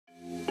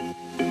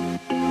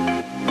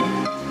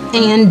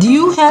And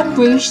you have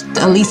reached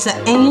Lisa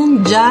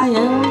and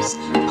Jael's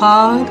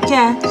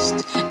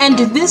podcast. And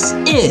this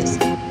is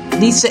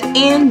Lisa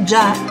and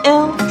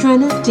Jael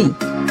Trinity,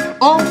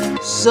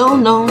 also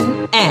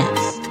known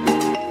as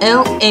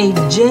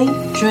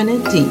LAJ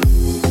Trinity.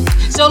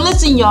 So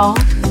listen, y'all,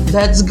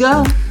 let's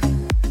go.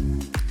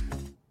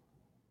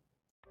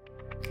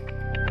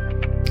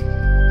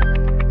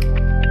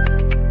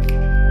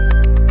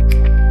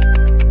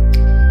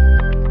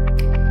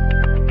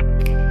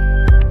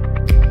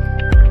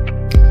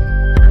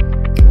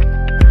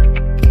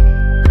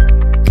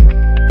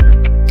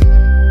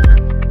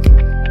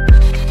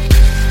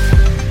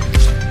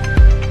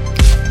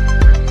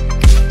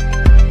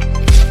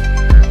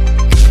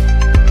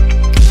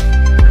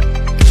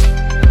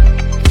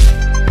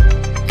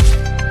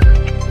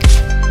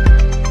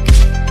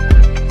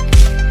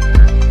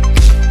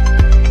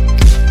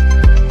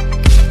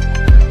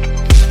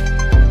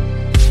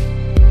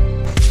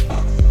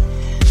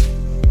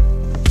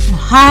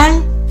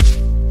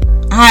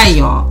 Hi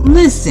y'all.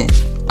 Listen,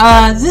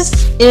 this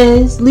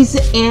is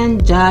Lisa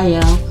and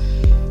Jael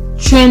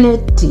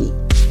Trinity.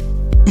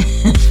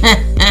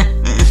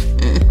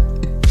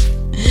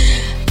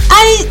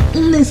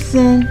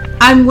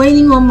 I'm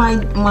waiting on my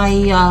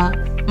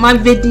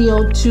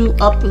video to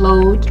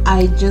upload.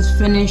 I just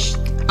finished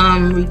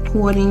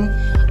recording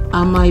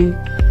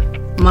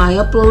my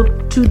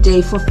upload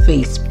today for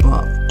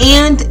Facebook.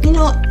 And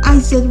I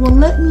said, well,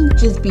 let me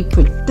just be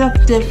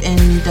productive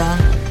and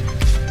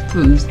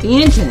peruse the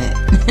internet.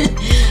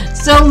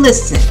 So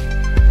listen,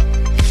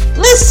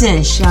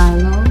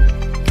 Shiloh,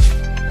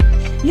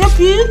 you're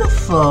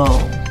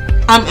beautiful.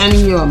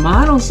 You're a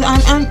model. So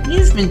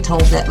you've been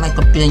told that like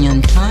a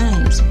billion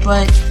times,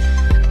 but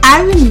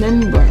I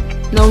remember.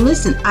 No,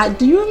 listen.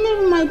 Do you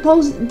remember my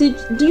post? Do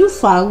you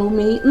follow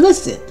me?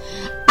 Listen,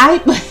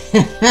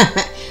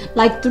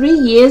 like 3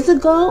 years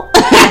ago.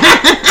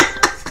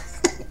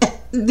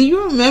 Do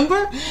you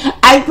remember?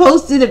 I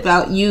posted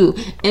about you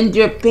and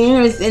your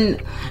parents,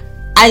 and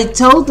I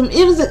told them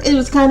it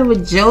was kind of a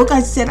joke.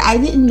 I said I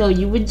didn't know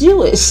you were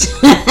Jewish.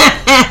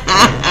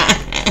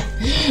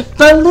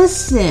 But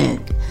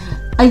listen,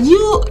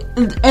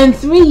 and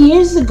 3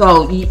 years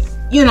ago,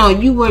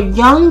 you were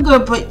younger,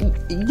 but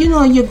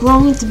you're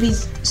growing to be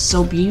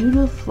so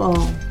beautiful.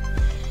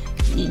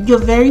 You're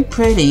very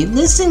pretty.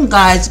 Listen,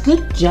 guys,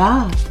 good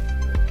job.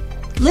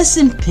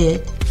 Listen,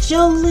 Pitt,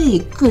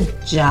 Jolie, good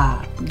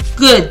job.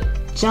 Good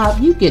job.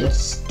 You get a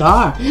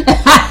star.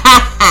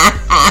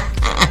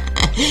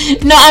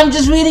 No, I'm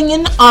just reading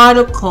an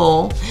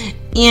article,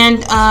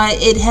 and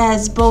it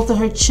has both of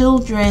her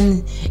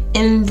children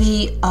in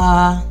the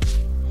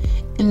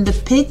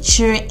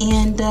picture,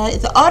 and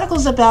the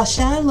article's about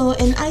Shiloh,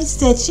 and I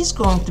said she's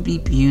going to be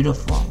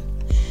beautiful.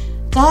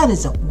 God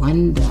is a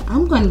wonder.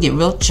 I'm going to get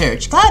real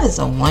church. God is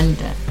a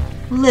wonder.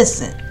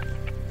 Listen.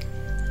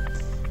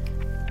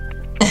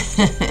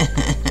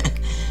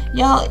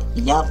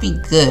 Y'all be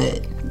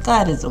good.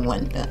 God is a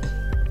wonder.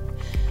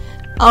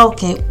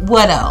 Okay,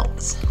 what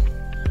else?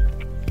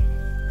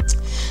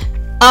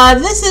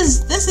 This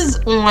is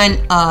on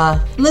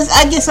listen,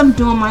 I guess I'm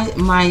doing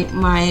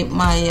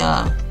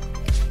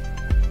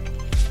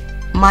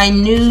my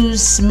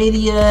news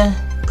media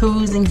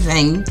perusing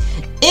thing.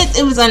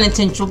 It was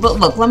unintentional, but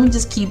look, let me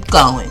just keep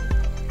going.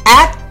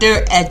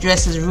 Actor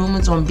addresses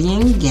rumors on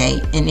being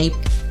gay in a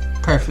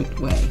perfect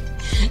way.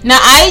 Now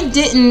I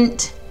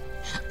didn't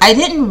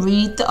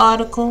read the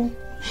article.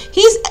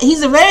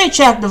 He's a very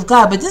attractive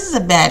guy, but this is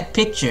a bad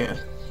picture.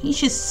 He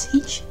should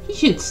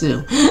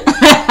sue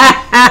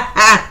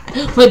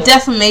for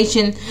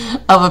defamation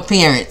of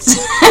appearance.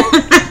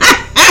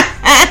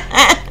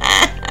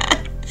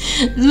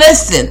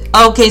 Listen,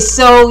 okay,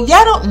 so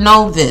y'all don't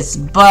know this,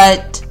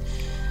 but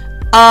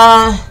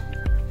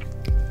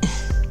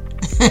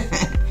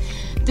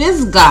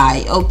this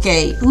guy,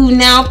 okay, who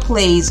now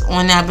plays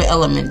on Abbott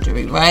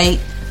Elementary, right?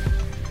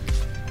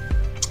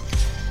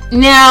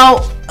 Now,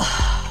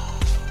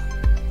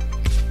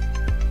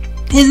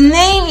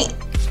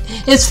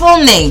 his full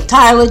name,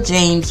 Tyler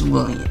James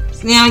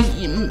Williams. Now,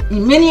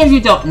 many of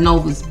you don't know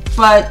this,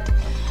 but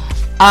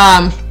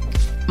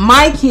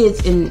my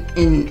kids and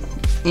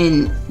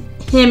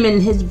him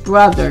and his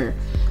brother,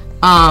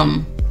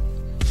 well,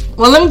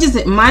 let me just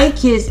say, my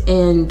kids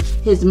and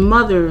his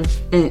mother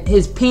and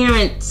his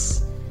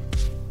parents.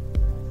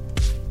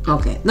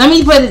 Okay, let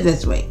me put it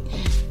this way: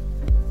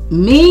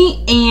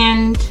 me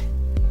and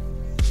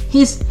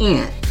his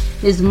aunt,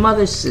 his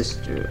mother's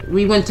sister,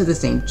 we went to the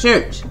same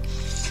church.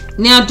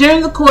 Now,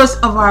 during the course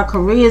of our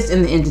careers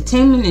in the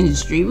entertainment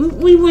industry,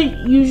 we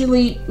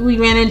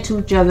ran into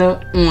each other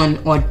on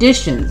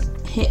auditions.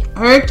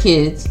 Her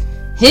kids,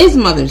 his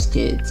mother's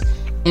kids,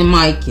 and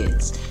my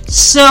kids.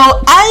 So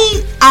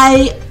I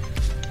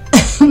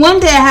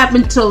one day I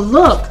happened to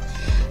look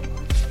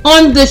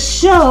on the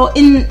show,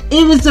 and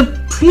it was a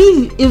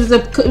preview. It was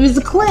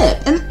a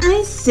clip, and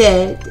I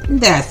said,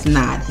 "That's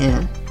not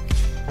him.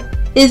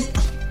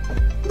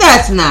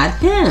 That's not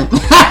him,"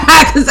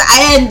 because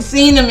I hadn't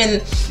seen him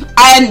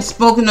I hadn't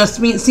spoken or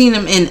seen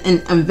him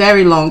in a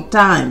very long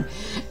time.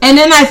 And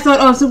then I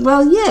thought, oh, so,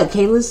 well, yeah,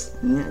 Kayla's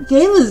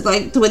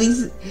like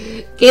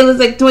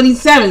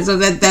 27, so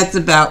that's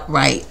about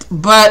right.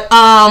 But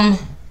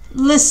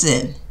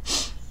listen,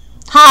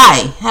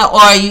 hi, how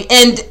are you?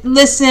 And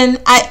listen,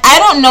 I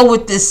don't know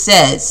what this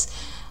says.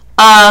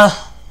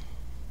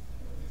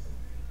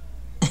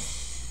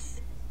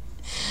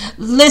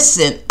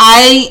 Listen,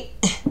 I'm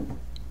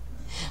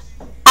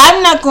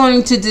not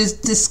going to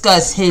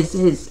discuss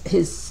his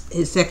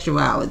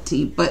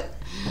sexuality, but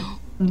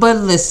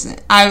listen,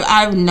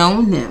 I've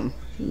known him,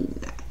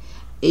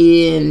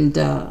 and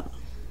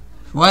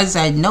as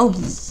I know,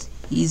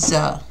 he's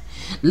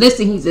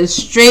listen, he's as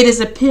straight as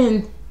a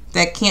pin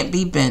that can't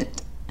be bent.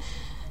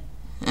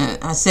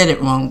 I said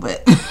it wrong,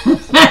 but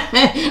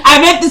I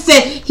meant to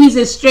say he's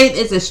as straight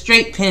as a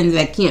straight pin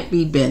that can't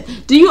be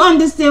bent. Do you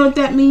understand what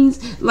that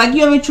means? Like,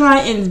 you ever try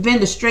and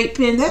bend a straight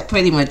pin? That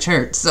pretty much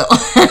hurts. So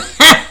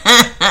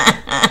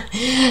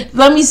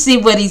let me see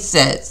what he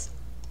says.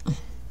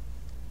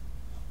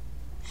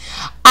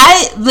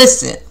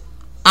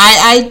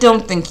 I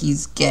don't think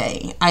he's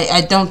gay.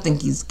 I don't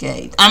think he's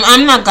gay.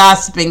 I'm not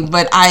gossiping,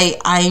 but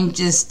I'm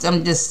just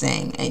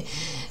saying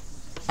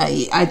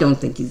I don't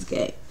think he's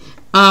gay.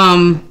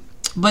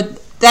 But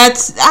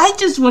I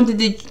just wanted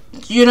to,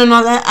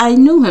 know that I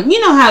knew him. You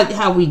know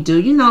how we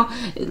do,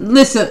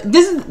 listen,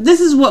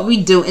 this is what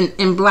we do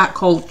in black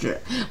culture.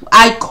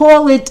 I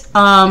call it,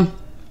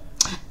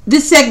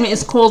 this segment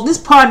is called, this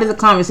part of the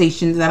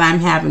conversation that I'm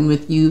having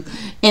with you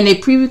in a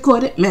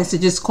pre-recorded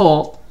message is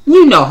called,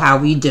 you know how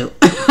we do.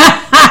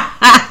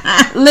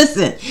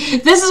 Listen,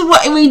 this is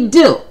what we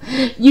do.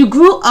 You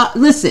grew up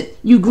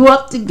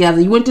together.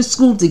 You went to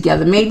school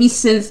together. Maybe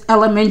since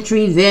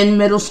elementary, then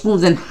middle school,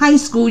 then high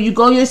school. You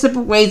go your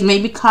separate ways.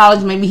 Maybe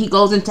college. Maybe he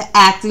goes into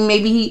acting.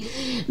 Maybe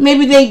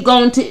they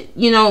go into,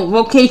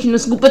 vocational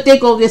school, but they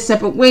go their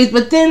separate ways.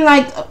 But then,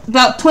 like,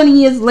 about 20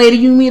 years later,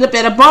 you meet up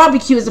at a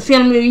barbecue as a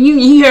family reunion.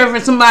 He heard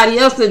from somebody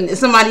else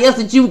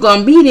that you were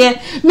going to be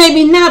there.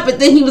 Maybe not, but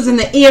then he was in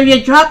the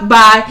area, dropped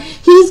by.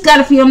 He's got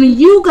a family.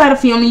 You got a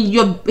family.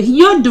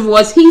 You're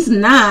divorced. He's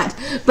not.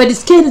 But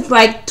his kid is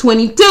like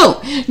 22.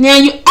 Now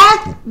you're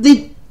at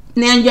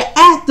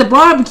the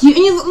barbecue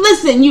and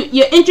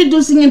you're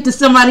introducing him to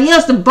somebody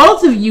else that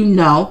both of you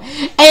know,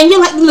 and you're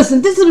like,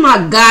 listen, this is my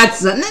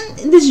godson.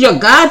 This is your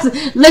godson.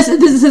 Listen,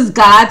 this is his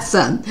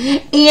godson,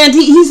 and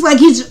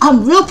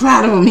I'm real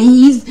proud of him.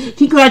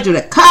 He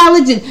graduated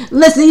college, and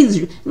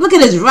listen, look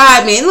at his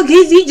ride, man. Look,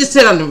 he just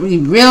said on the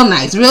real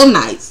nice.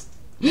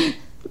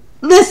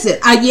 Listen,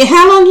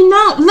 how long you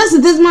know?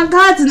 Listen, this is my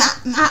godson.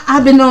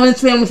 I've been knowing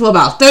this family for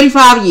about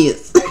 35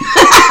 years.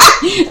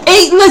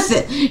 Hey,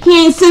 listen,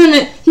 he ain't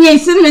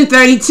cinnamon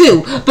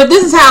 32, but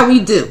this is how we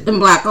do in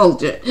black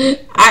culture.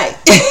 I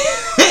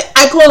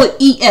call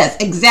it ES,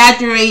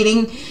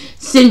 exaggerating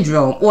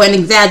syndrome, or an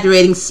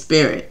exaggerating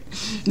spirit.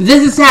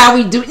 This is how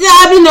we do. Yeah,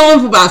 I've been knowing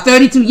him for about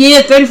 32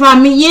 years,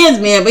 35 years,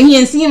 man, but he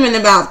ain't seen him in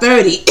about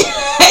 30.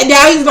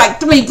 Now he's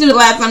like 22. The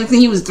last time I seen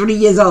he was 3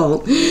 years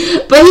old.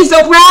 But he's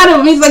so proud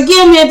of him. He's like,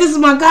 yeah, man, this is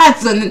my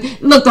godson. And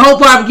look, the whole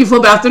barbecue for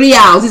about 3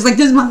 hours. He's like,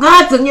 this is my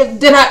godson.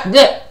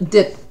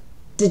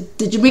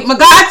 Did you meet my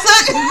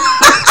godson?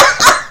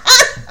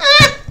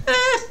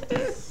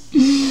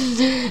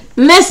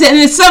 Listen, and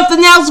it's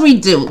something else we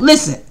do.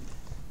 Listen.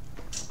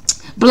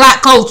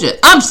 Black culture.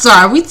 I'm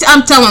sorry.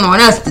 I'm telling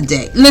on us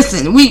today.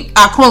 Listen,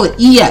 I call it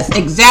ES,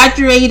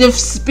 exaggerative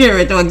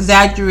spirit or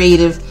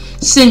exaggerative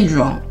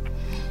syndrome.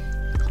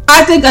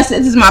 I think I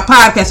said this is my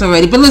podcast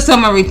already, but listen,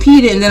 I'm going to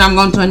repeat it and then I'm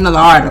going to another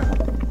article.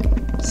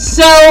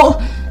 So,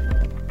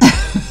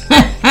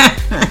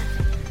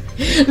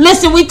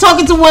 listen, we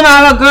talking to one of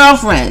our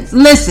girlfriends.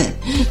 Listen,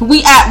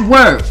 we at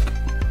work.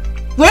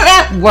 We're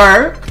at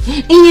work.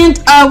 And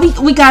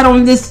we got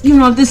on this,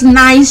 this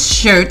nice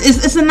shirt.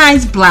 It's a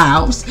nice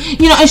blouse,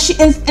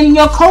 and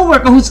your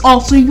coworker, who's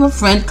also your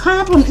friend,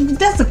 compliment.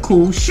 That's a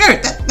cool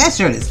shirt. That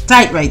shirt is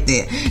tight right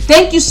there.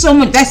 Thank you so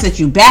much. That set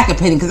you back a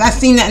penny because I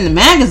seen that in the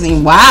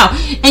magazine. Wow.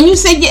 And you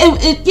said,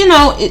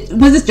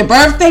 was it your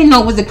birthday?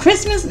 No. Was it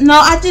Christmas? No.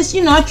 I just,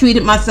 I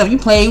treated myself. You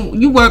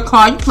work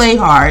hard. You play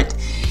hard.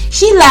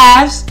 She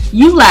laughs.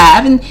 You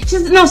laugh, and she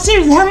says, no,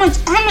 seriously, how much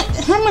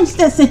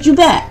that set you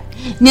back?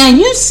 Now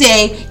you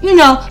say,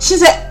 she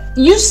said,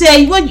 you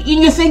say, what,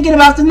 you're thinking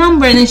about the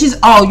number, and then she's,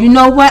 oh, you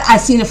know what, I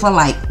seen it for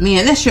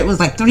man, that shirt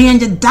was like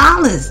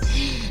 $300,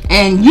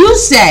 and you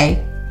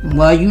say,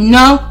 well,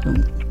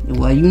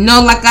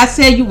 like I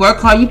said, you work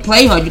hard, you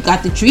play hard, you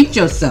got to treat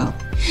yourself.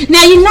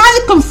 Now you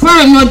neither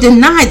confirm nor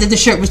deny that the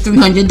shirt was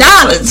 $300.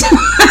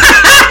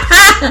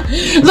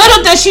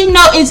 Little does she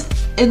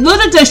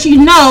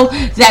know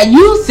that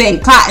you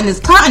think cotton is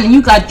cotton and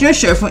you got your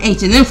shirt from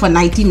H&M for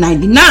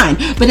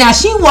 $19.99. But now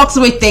she walks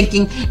away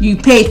thinking you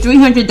paid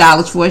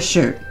 $300 for a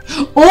shirt.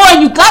 Or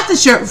you got the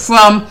shirt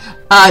from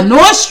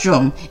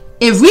Nordstrom.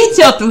 It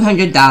retailed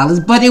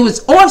 $300, but it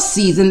was off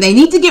season. They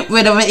need to get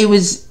rid of it. It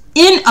was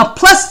in a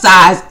plus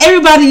size.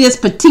 Everybody is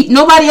petite.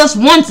 Nobody else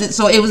wants it,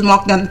 so it was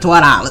marked down to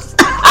 $12.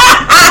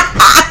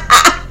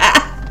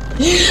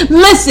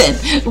 Listen,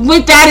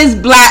 that is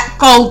black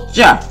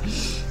culture.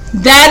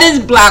 That is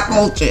black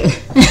culture.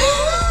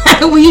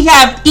 We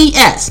have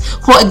ES,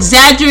 called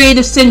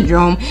exaggerative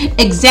syndrome,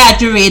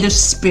 exaggerative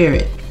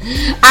spirit.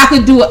 I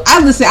could do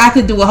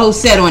a whole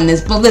set on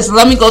this, but listen,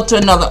 let me go to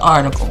another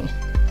article.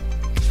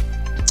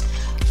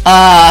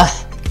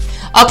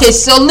 Okay,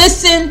 so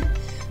listen,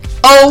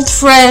 old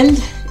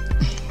friend.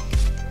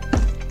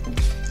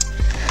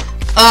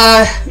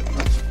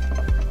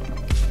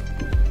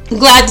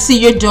 Glad to see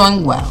you're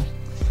doing well.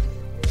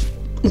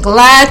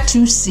 Glad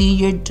to see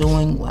you're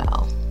doing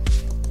well.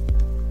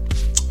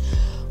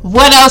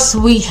 What else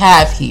we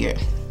have here?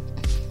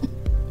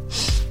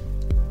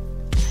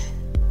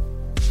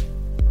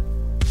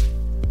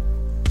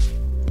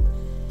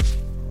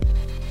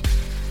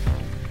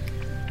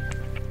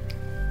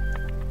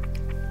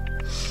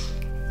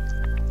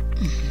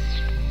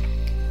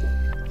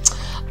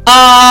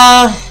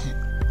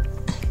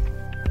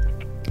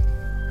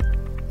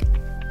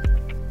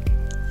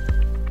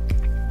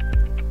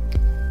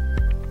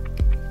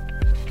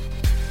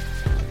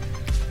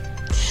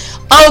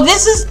 Oh,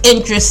 this is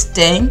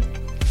interesting.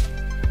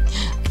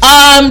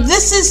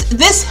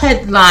 This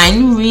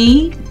headline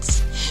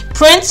reads,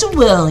 Prince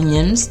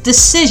William's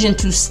decision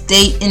to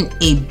stay in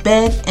a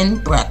bed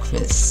and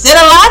breakfast said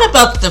a lot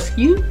about the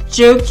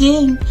future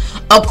king,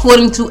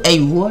 according to a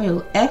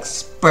royal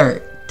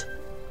expert.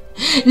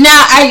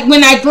 Now,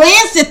 when I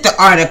glanced at the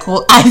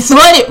article, I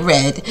thought it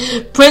read,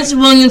 Prince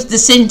William's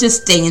decision to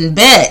stay in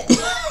bed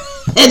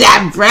and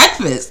have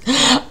breakfast.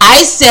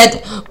 I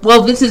said,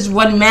 well, this is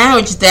one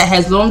marriage that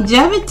has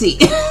longevity.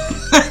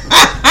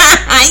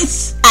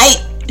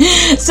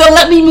 So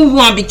let me move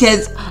on,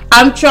 because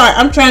I'm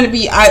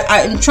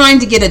trying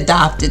to get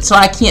adopted, so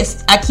I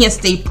can't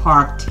stay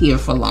parked here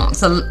for long.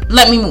 So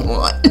let me move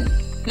on.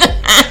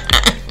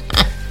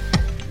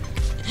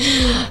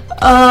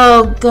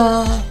 Oh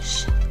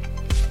gosh.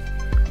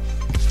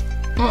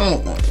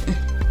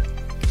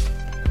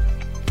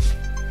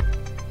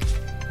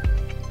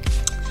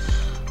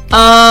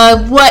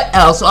 What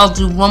else? I'll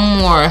do one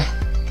more.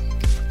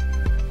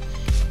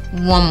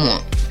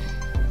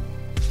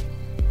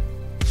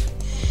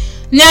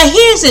 Now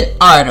here's an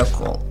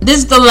article. This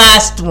is the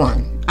last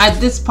one.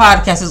 This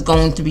podcast is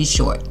going to be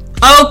short.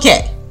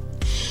 Okay.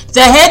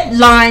 The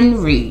headline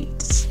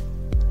reads,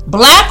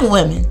 Black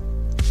women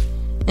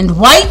and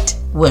white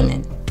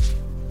women,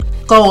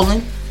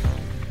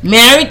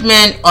 married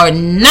men are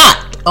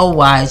not a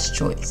wise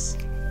choice.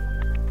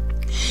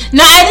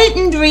 Now, I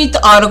didn't read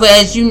the article,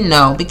 as you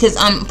know, because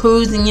I'm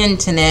perusing the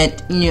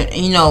internet,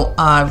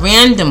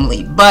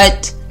 randomly.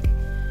 But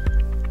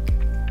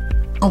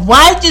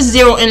why just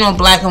zero in on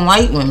black and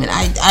white women?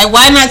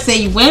 Why not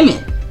say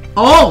women?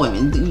 All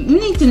women. You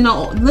need to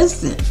know.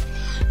 Listen,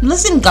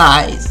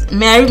 guys.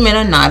 Married men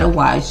are not a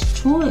wise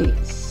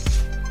choice.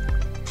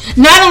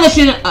 Not unless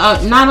you're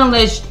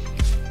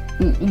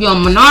a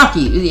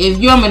monarchy. If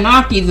you're a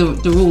monarchy, the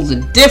rules are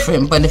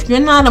different. But if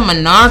you're not a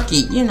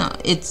monarchy,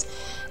 it's.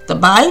 The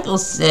Bible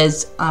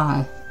says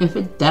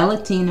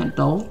infidelity and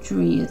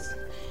adultery is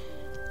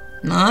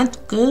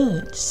not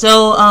good.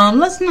 So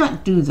let's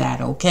not do that,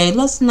 okay?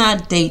 Let's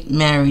not date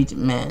married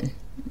men.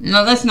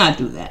 No, let's not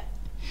do that.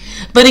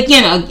 But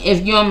again,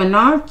 if you're a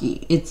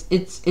monarchy, it's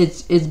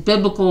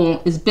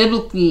biblical. It's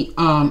biblically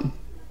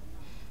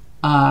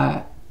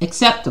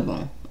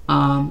acceptable,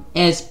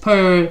 as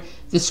per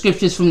the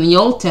scriptures from the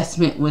Old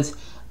Testament with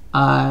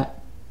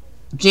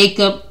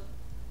Jacob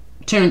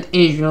turned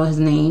Israel his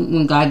name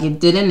when God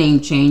did a name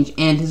change,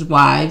 and his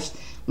wives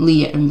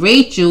Leah and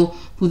Rachel,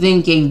 who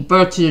then gave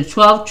birth to the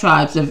 12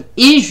 tribes of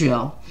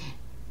Israel,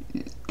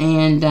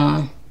 and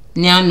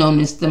now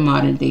known as the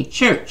modern day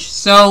church.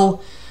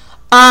 So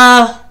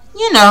let's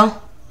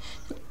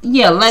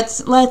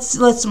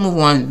move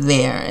on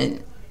there.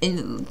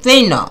 And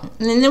they know,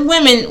 and the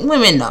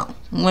women know.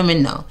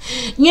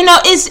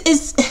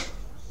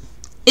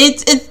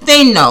 It's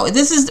they know.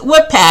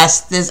 We're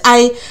past this.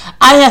 I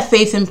have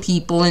faith in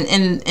people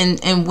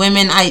and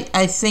women.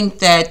 I think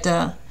that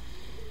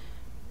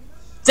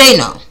they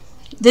know.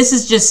 This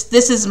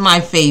is my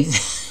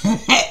faith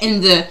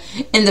in the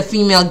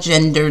female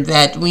gender,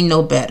 that we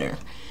know better.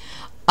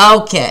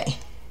 Okay.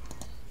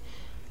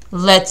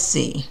 Let's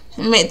see.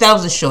 That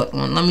was a short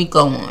one. Let me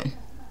go on.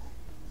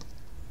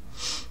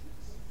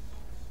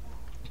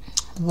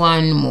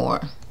 One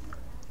more.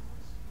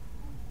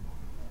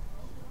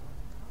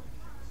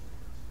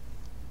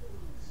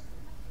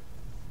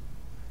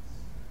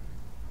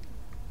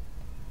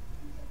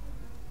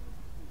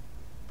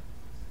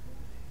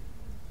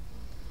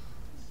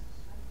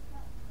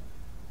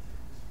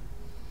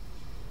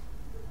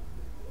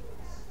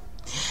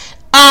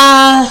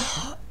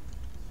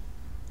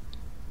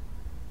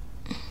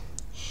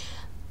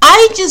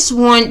 I just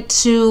want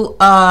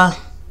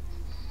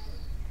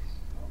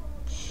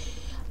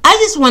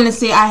to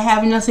say I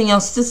have nothing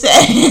else to say.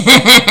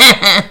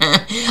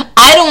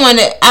 I don't want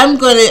to.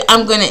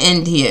 I'm gonna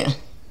end here.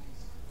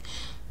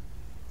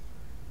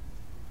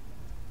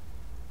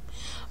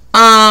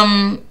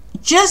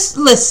 Just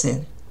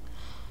listen.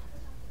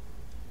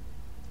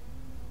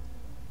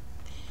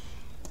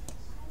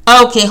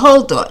 Okay,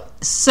 hold on.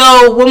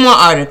 So, one more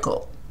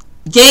article.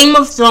 Game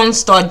of Thrones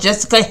star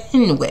Jessica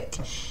Henwick.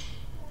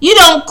 You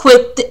don't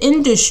quit the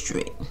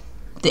industry.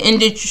 The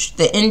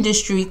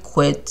industry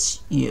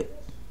quits you.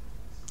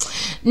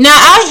 Now,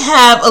 I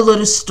have a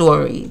little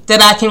story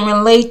that I can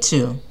relate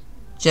to,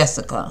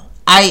 Jessica.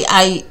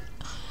 I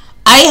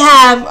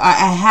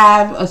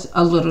have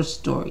a little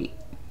story.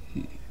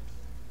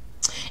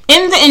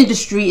 In the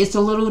industry, it's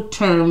a little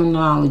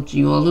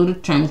terminology or a little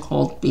term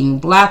called being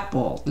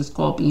blackballed. It's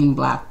called being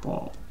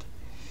blackballed,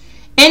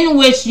 in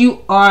which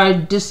you are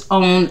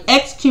disowned,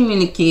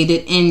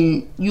 excommunicated,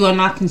 and you are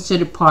not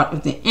considered part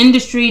of the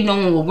industry. No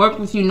one will work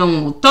with you. No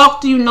one will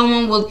talk to you. No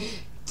one will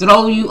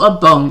throw you a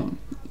bone.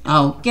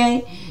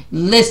 Okay?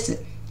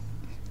 Listen,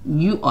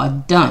 you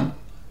are done.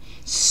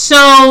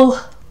 So,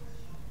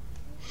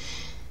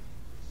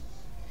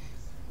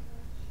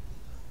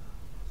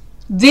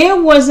 there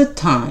was a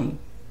time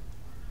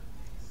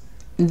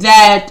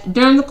that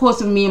during the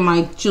course of me and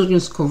my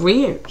children's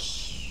careers,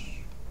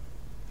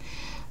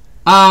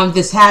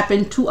 this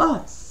happened to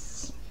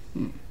us.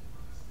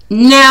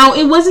 Now,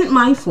 it wasn't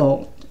my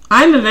fault.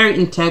 I'm a very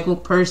integral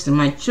person.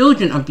 My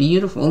children are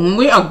beautiful, and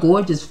we are a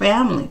gorgeous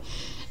family.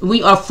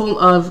 We are full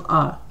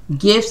of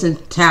gifts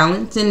and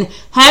talents, and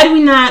had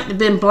we not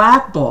been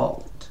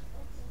blackballed,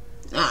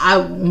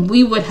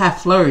 we would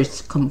have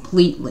flourished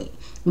completely.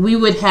 We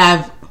would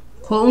have,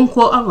 quote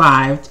unquote,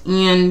 arrived,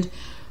 and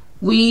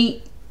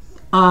we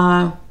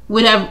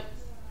would have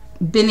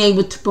been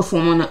able to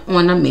perform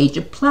on a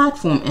major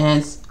platform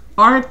as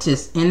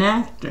artists and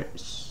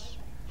actors.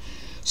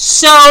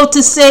 So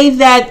to say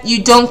that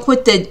you don't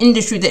quit the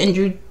industry, the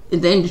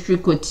industry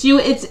quits you,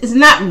 it's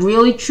not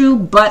really true,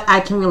 but I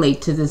can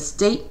relate to this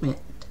statement.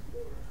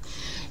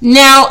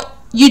 Now,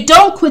 you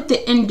don't quit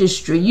the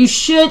industry. You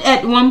should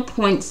at one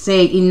point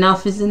say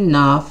enough is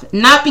enough,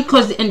 not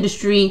because the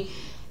industry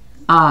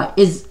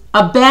is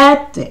a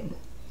bad thing.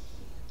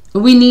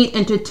 We need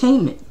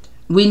entertainment.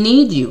 We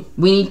need you.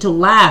 We need to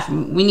laugh.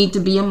 We need to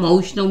be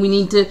emotional. We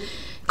need to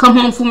come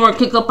home from work,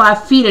 kick up our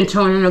feet, and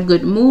turn in a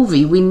good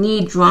movie. We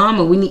need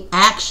drama. We need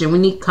action. We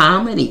need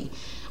comedy.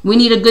 We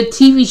need a good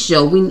TV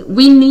show.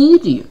 We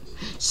need you.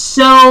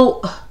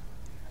 So,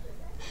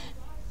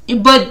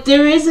 but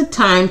there is a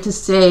time to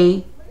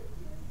say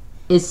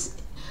it's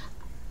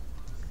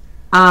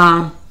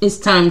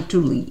time to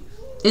leave.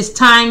 It's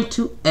time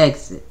to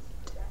exit.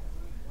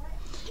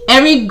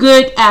 Every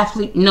good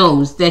athlete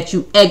knows that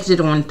you exit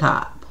on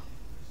top.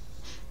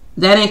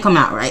 That ain't come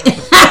out right.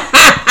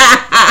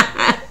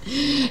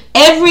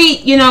 every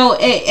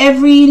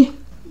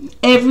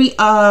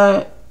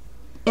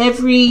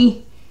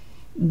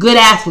good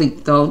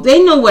athlete, though,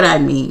 they know what I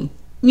mean.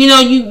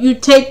 You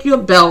take your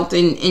belt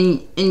and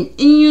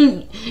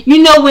you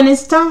know when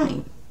it's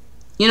time.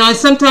 And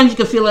sometimes you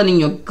can feel it in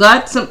your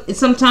gut.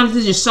 Sometimes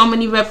there's just so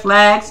many red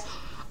flags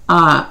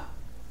up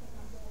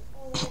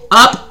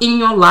in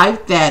your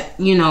life that,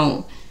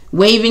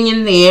 waving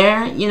in the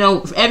air,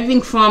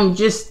 everything from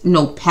just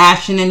no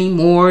passion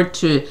anymore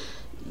to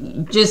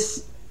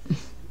just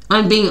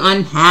being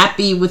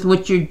unhappy with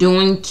what you're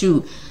doing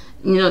to,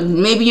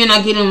 maybe you're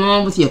not getting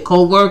along with your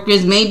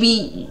coworkers.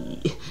 Maybe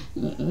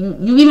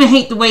you even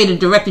hate the way the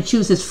director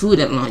chooses food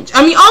at lunch.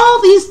 I mean,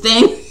 all these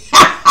things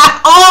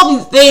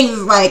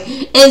is like,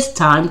 it's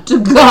time to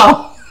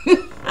go.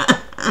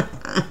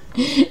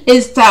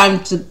 It's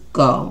time to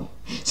go.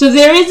 So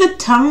there is a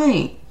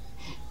time,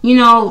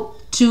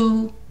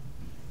 to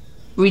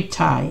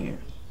retire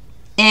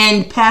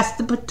and pass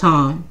the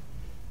baton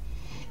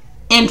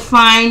and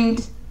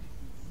find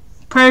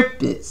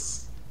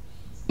purpose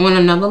on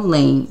another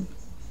lane,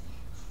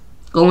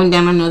 going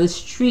down another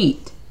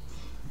street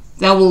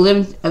that will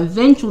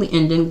eventually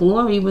end in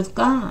glory with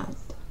God,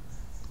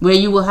 where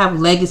you will have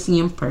legacy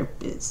and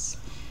purpose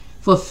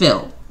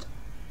fulfilled.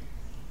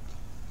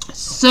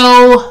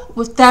 So,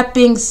 with that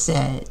being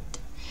said,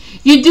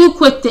 you do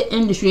quit the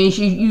industry, and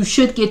you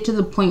should get to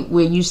the point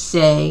where you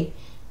say,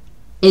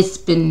 it's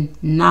been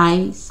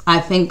nice. I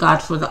thank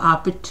God for the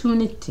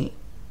opportunity.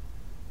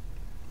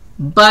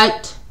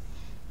 But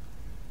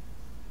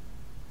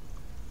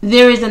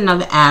there is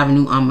another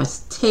avenue I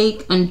must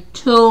take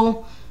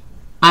until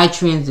I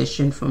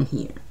transition from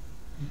here.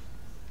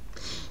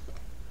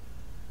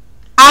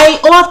 I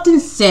often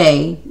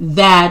say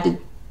that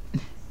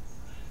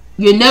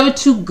you're never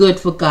too good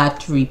for God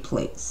to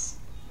replace.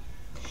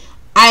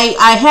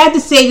 I had to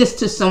say this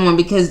to someone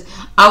because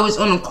I was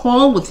on a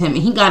call with him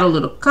and he got a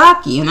little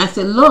cocky, and I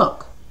said,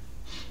 look,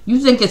 you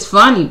think it's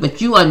funny,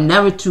 but you are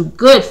never too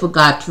good for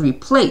God to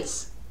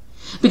replace.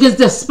 Because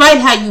despite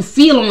how you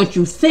feel and what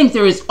you think,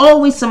 there is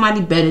always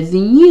somebody better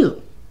than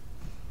you.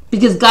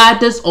 Because God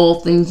does all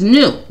things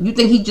new. You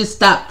think he just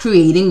stopped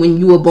creating when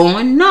you were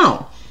born?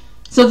 No.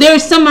 So there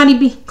is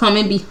somebody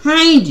coming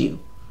behind you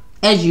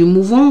as you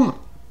move on.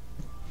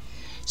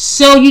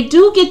 So you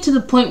do get to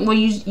the point where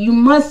you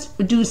must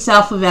do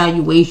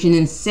self-evaluation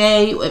and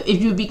say,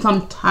 if you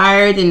become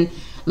tired and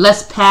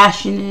less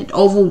passionate,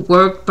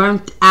 overworked,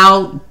 burnt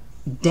out,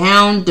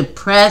 down,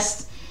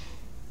 depressed,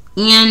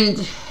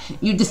 and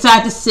you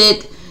decide to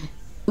sit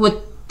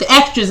with the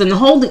extras in the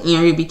holding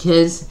area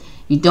because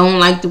you don't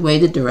like the way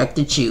the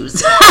director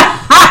chews.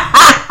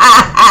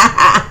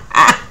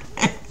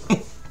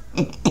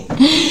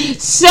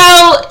 So,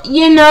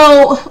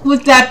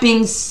 with that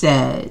being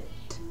said,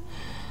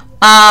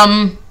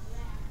 and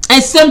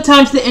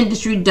sometimes the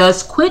industry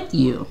does quit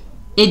you.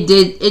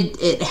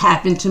 It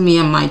happened to me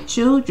and my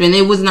children.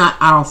 It was not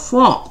our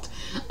fault.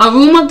 A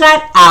rumor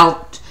got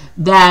out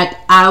that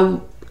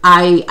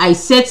I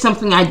said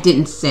something I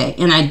didn't say,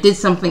 and I did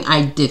something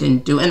I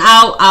didn't do. And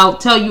I'll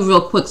tell you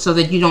real quick so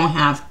that you don't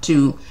have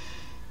to,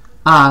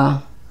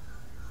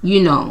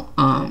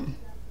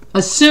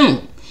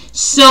 assume.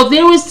 So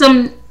there was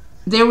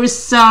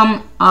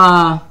some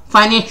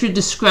financial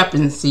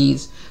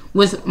discrepancies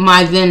with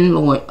my then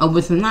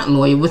with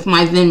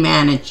my then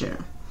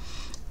manager,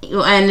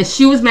 and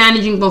she was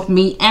managing both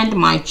me and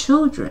my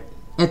children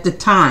at the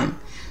time.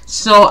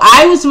 So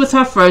I was with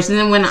her first, and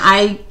then when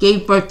I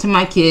gave birth to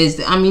my kids,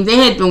 they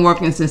had been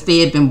working since they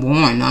had been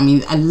born.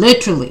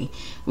 Literally,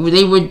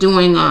 they were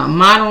doing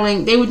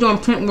modeling. They were doing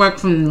print work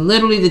from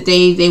literally the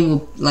day they were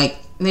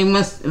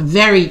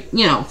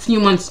few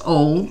months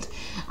old.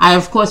 I,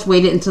 of course,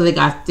 waited until they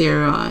got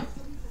their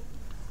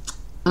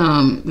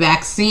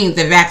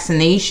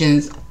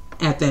vaccinations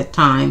at that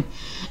time.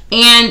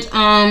 And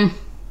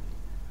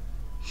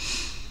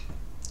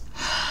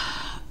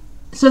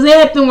so they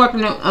had been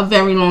working a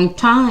very long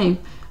time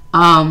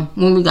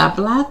when we got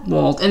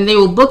blackballed. And they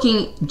were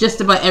booking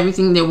just about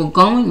everything that were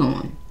going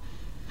on.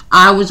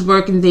 I was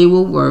working, they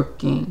were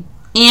working.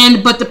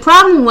 But the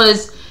problem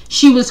was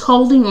she was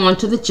holding on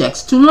to the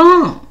checks too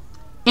long.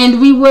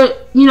 And we were,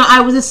 I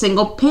was a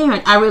single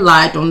parent. I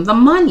relied on the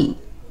money.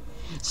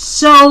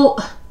 So,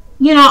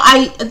 they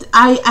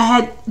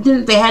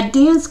had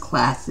dance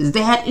classes.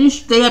 They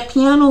had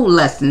piano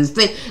lessons.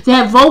 They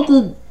had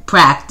vocal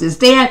practice.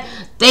 They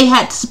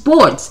had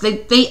sports.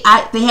 They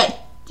had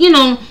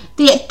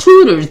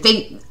tutors.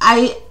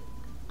 I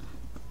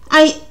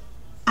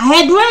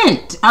had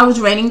rent. I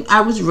was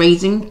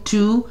raising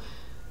two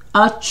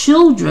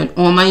children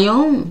on my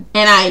own.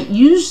 And I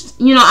used,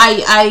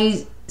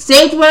 I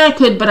saved what I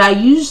could, but I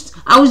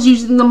was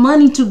using the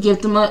money to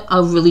give them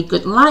a really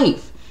good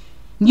life.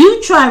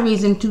 You try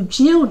raising two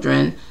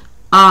children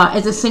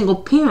as a single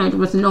parent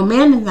with no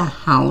man in the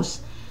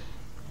house.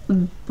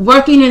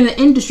 Working in the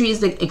industry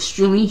is an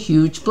extremely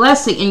huge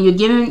blessing, and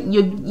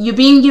you're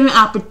being given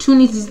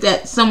opportunities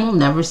that some will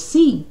never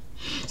see.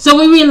 So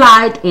we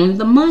relied on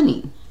the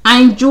money.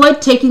 I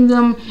enjoyed taking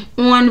them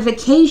on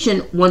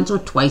vacation once or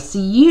twice a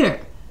year,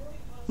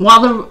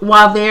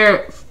 while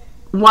they're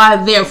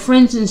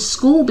friends in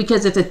school,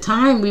 because at the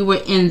time we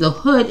were in the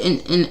hood,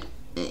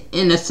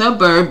 in a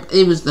suburb.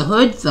 It was the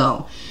hood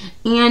though.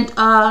 And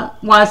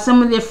while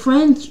some of their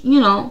friends,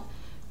 were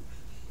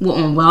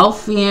on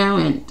welfare,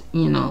 and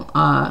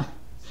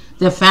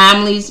their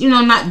families,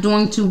 not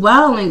doing too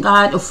well, and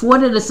God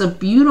afforded us a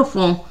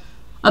beautiful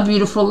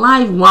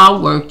life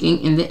while working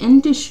in the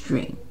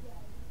industry.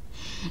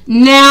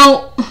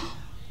 Now,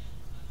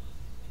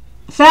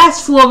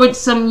 fast forward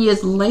some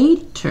years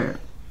later.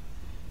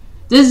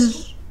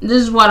 This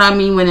is what I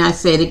mean when I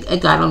said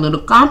it got a little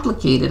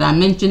complicated. I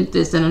mentioned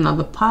this in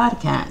another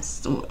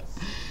podcast.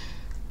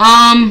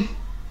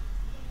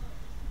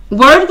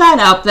 Word got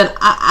out that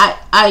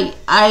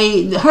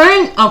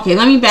okay,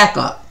 let me back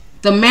up.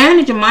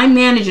 My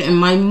manager and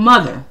my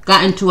mother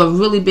got into a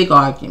really big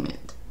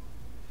argument.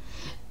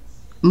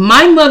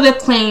 My mother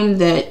claimed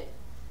that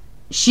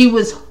she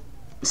was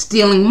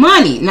stealing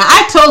money. Now,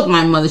 I told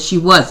my mother she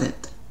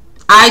wasn't.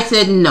 I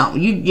said, no,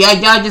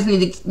 y'all just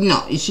need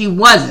to, she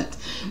wasn't.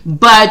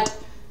 But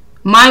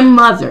my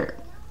mother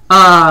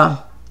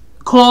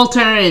called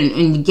her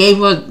and gave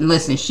her,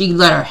 listen, she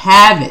let her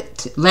have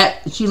it.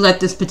 She let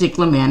this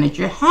particular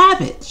manager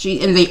have it.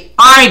 And they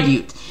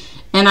argued.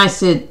 And I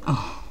said,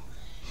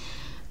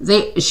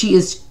 she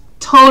is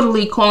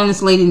totally calling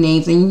this lady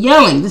names and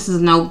yelling. This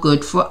is no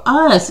good for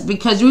us,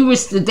 because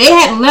they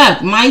had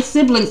left. My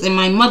siblings and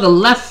my mother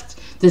left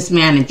this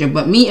manager,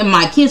 but me and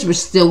my kids were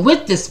still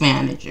with this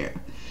manager.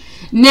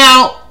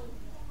 Now,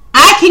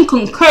 I can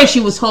concur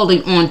she was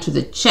holding on to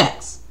the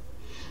checks.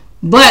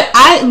 But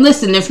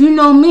listen, if you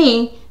know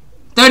me,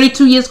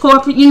 32 years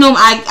corporate,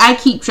 I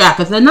keep track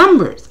of the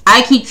numbers.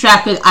 I keep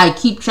track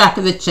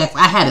of the checks.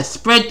 I had a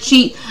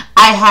spreadsheet.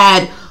 I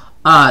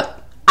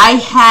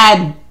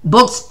had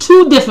books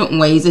 2 different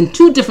ways in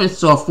 2 different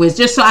softwares,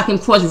 just so I can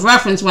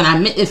cross-reference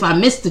if I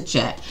missed a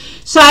check.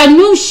 So I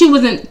knew she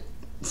wasn't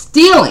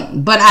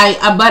stealing, but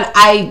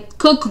I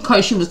could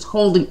concur she was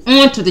holding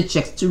on to the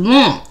checks too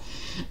long,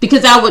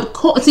 because I would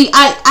call. See,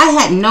 I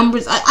had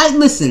numbers.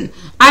 Listen.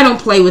 I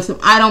don't play with them.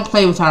 I don't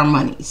play with our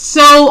money.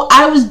 So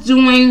I was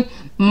doing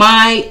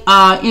my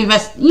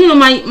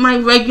my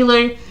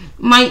regular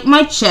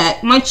my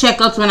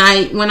checkups when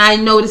I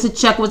noticed a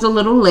check was a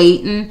little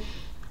late, and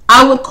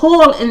I would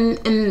call,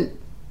 and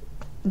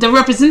the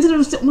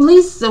representative said, well,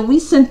 Lisa, we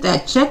sent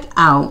that check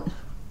out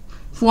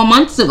 4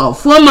 months ago.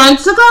 4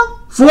 months ago?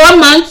 4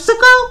 months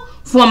ago?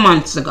 4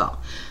 months ago.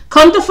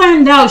 Come to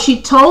find out,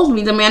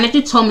 the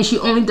manager told me she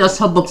only does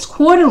her books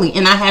quarterly,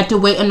 and I had to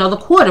wait another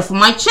quarter for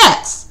my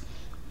checks.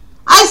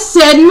 I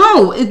said,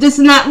 no, this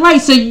is not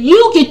right. So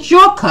you get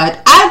your cut.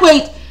 I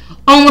wait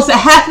almost a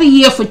half a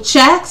year for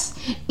checks,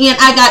 and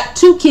I got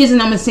 2 kids,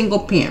 and I'm a single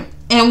parent,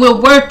 and we're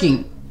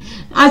working.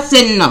 I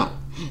said, no.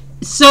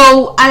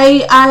 So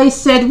I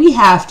said we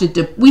have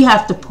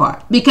to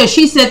part, because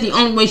she said the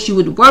only way she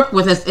would work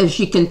with us if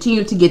she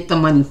continued to get the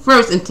money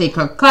first and take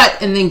her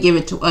cut and then give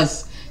it to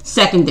us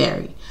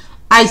secondary.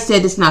 I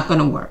said it's not going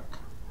to work.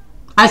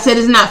 I said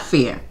it's not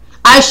fair.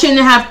 I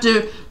shouldn't have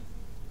to,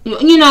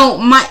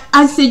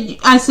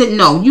 I said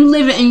no. You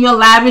live in your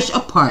lavish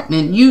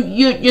apartment.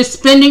 You're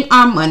spending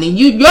our money.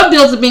 Your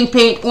bills are being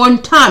paid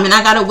on time, and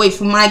I gotta wait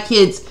for my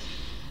kids'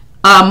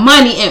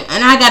 money,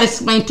 and I gotta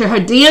explain to her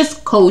dance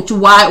coach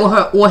why,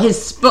 or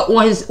his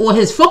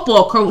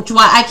football coach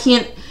why I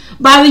can't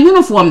buy the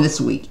uniform this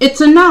week.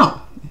 It's a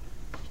no.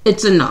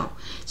 It's a no.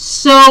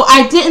 So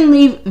I didn't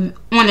leave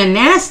on a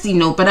nasty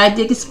note, but I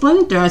did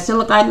explain to her. I said,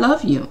 look, I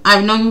love you.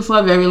 I've known you for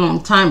a very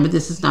long time, but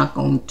this is not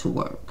going to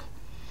work.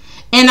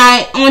 And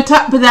on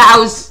top of that, I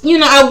was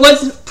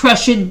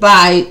pressured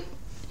by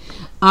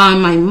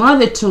my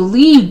mother to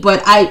leave,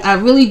 but I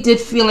really did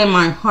feel in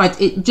my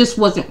heart it just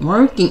wasn't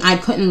working. I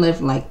couldn't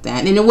live like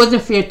that, and it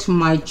wasn't fair to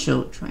my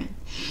children.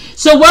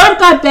 So word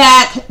got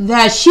back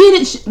that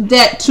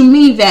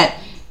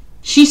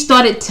she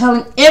started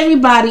telling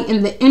everybody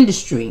in the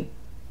industry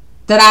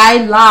that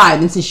I lied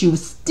and said she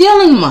was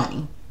stealing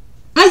money.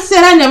 I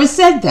said I never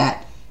said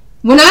that.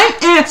 When I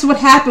asked what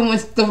happened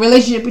with the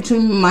relationship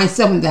between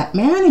myself and that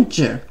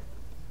manager,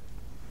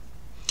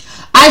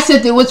 I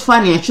said there was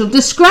financial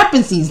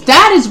discrepancies.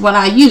 That is what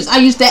I used. I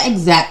used that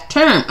exact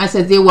term. I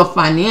said there were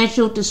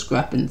financial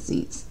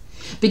discrepancies,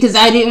 because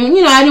I didn't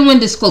want to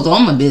disclose all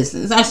my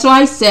business. So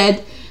I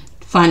said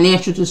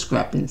financial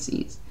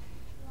discrepancies.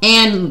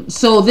 And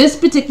so this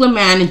particular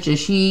manager,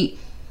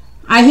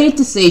 I hate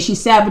to say, she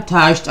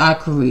sabotaged our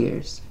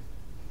careers.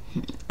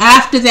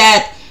 After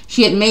that,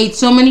 she had made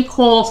so many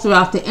calls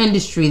throughout the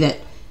industry that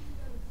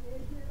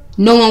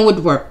no one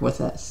would work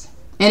with us.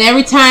 And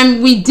every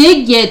time we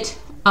did get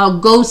a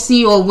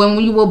go-see, or when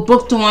we were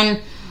booked on,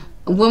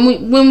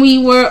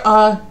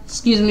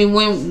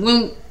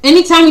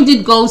 anytime we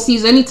did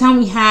go-sees, anytime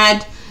we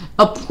had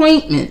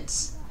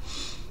appointments,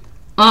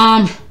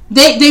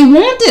 They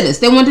wanted us.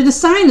 They wanted to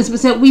sign us, but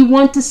said, we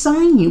want to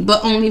sign you,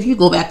 but only if you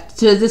go back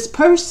to this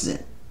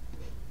person.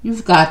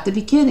 You've got to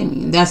be kidding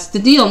me. That's the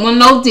deal. Well,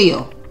 no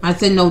deal. I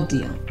said, no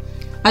deal.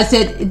 I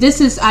said,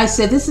 this is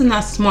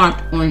not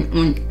smart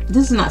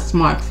this is not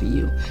smart for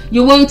you.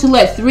 You're willing to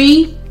let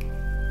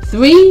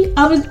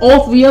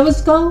all three of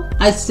us go?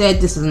 I said,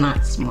 this is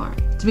not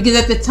smart. Because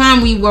at the time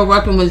we were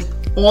working with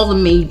all the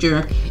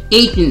major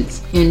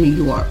agents in New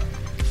York.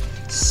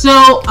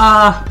 So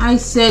I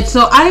said,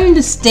 so I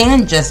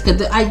understand,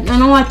 Jessica. I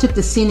know I took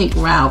the scenic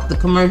route,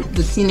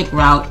 the scenic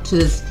route to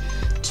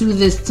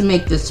this to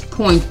make this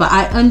point, but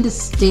I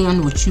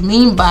understand what you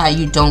mean by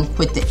you don't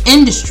quit the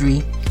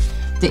industry.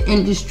 The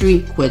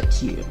industry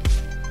quits you.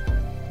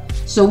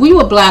 So we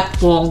were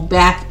blackballed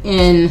back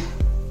in.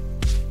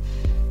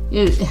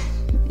 We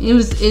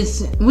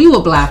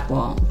were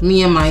blackballed,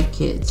 me and my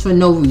kids, for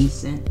no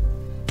reason.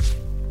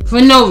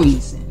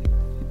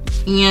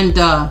 And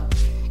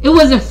it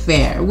wasn't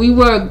fair.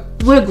 We're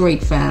a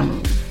great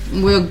family.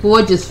 We're a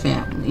gorgeous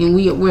family, and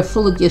we're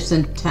full of gifts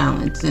and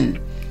talents, and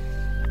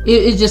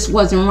it just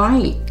wasn't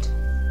right.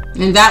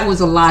 And that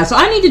was a lie. So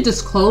I need to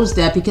disclose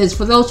that, because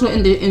for those who are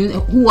in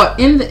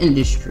the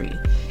industry,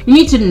 you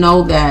need to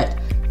know that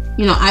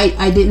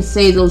I didn't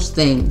say those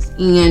things,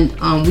 and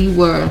we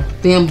were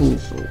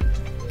bamboozled.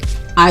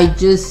 I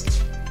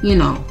just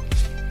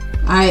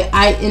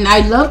I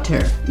loved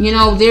her.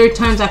 There are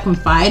times I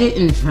confided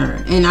in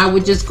her, and I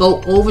would just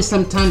go over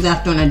sometimes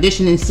after an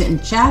audition and sit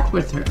and chat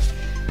with her.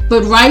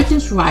 But right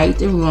is right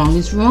and wrong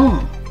is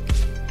wrong.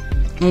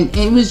 And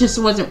it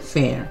wasn't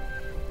fair.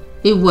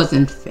 It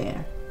wasn't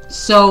fair.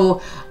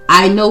 So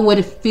I know what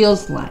it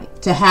feels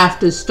like to have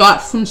to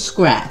start from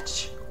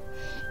scratch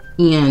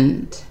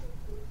and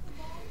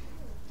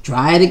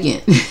try it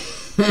again.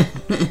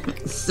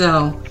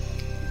 So,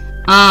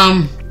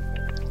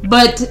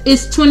 but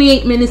it's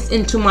 28 minutes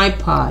into my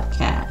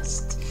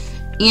podcast,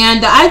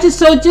 and I just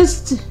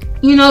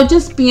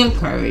be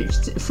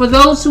encouraged. For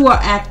those who are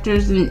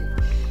actors and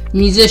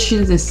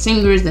musicians and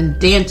singers and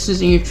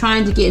dancers, and you're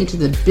trying to get into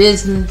the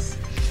business,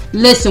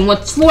 listen,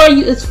 what's for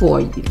you is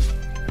for you.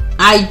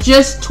 I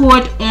just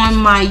toured on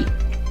my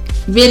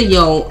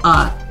video.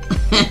 I'm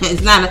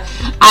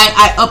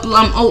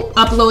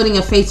uploading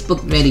a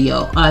Facebook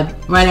video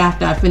right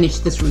after I finish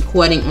this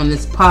recording on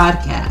this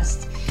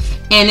podcast.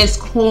 And it's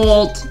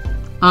called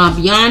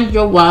Beyond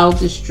Your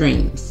Wildest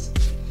Dreams.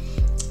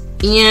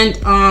 And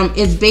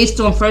it's based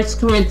on 1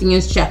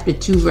 Corinthians chapter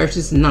 2,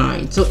 verses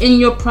 9. So in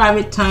your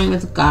private time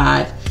with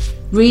God,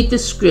 read the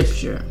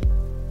scripture.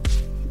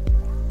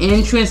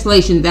 In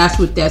translation, that's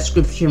what that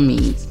scripture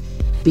means.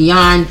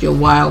 Beyond your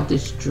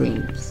wildest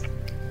dreams.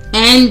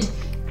 And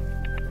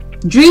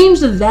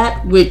dreams of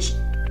that which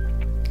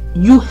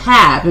you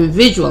have and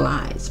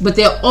visualize, but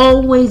they're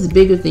always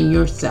bigger than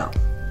yourself.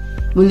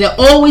 When they're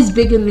always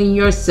bigger than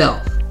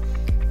yourself,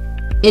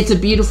 it's a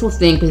beautiful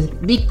thing,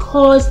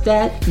 because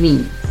that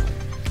means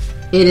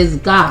it is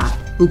God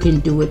who can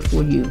do it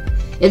for you.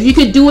 If you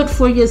could do it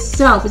for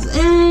yourself,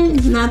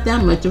 it's not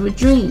that much of a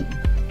dream.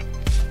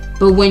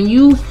 But when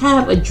you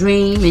have a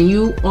dream and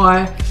you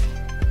are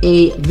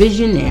a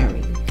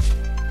visionary,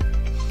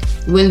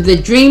 when the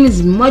dream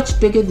is much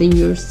bigger than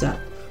yourself,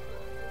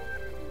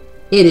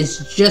 it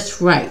is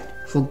just right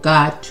for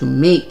God to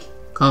make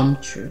come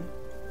true.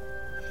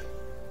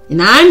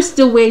 And I'm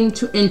still waiting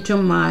to enter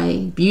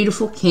my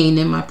beautiful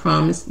Canaan, my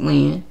promised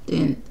land.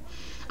 And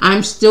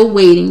I'm still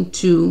waiting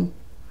to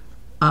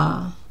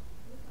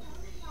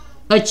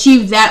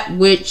achieve that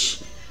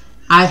which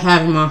I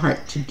have in my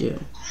heart to do.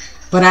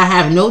 But I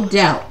have no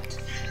doubt.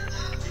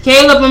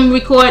 Caleb, I'm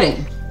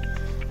recording.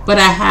 But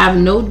I have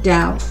no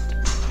doubt,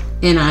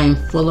 and I am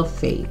full of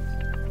faith.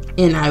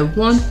 And I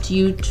want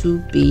you to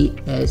be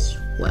as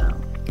well.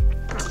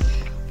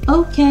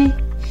 Okay.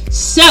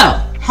 So,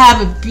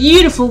 have a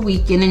beautiful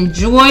weekend.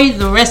 Enjoy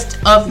the rest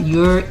of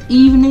your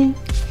evening.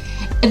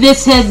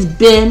 This has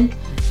been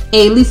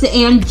a Lisa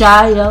Ann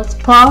Giles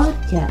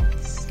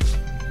podcast.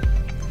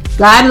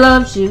 God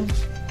loves you,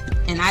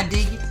 and I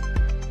dig it.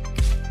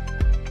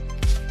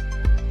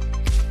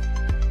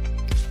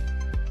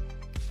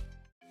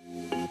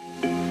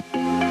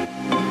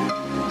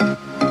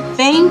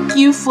 Thank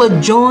you for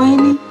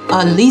joining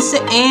a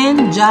Lisa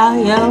Ann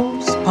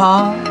Giles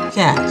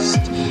podcast,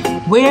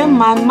 where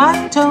my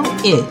motto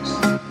is,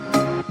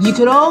 you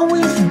could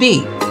always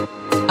be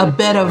a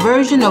better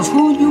version of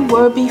who you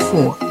were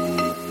before.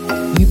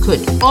 You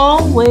could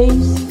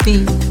always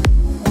be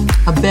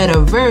a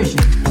better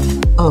version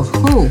of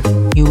who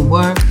you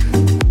were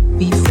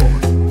before.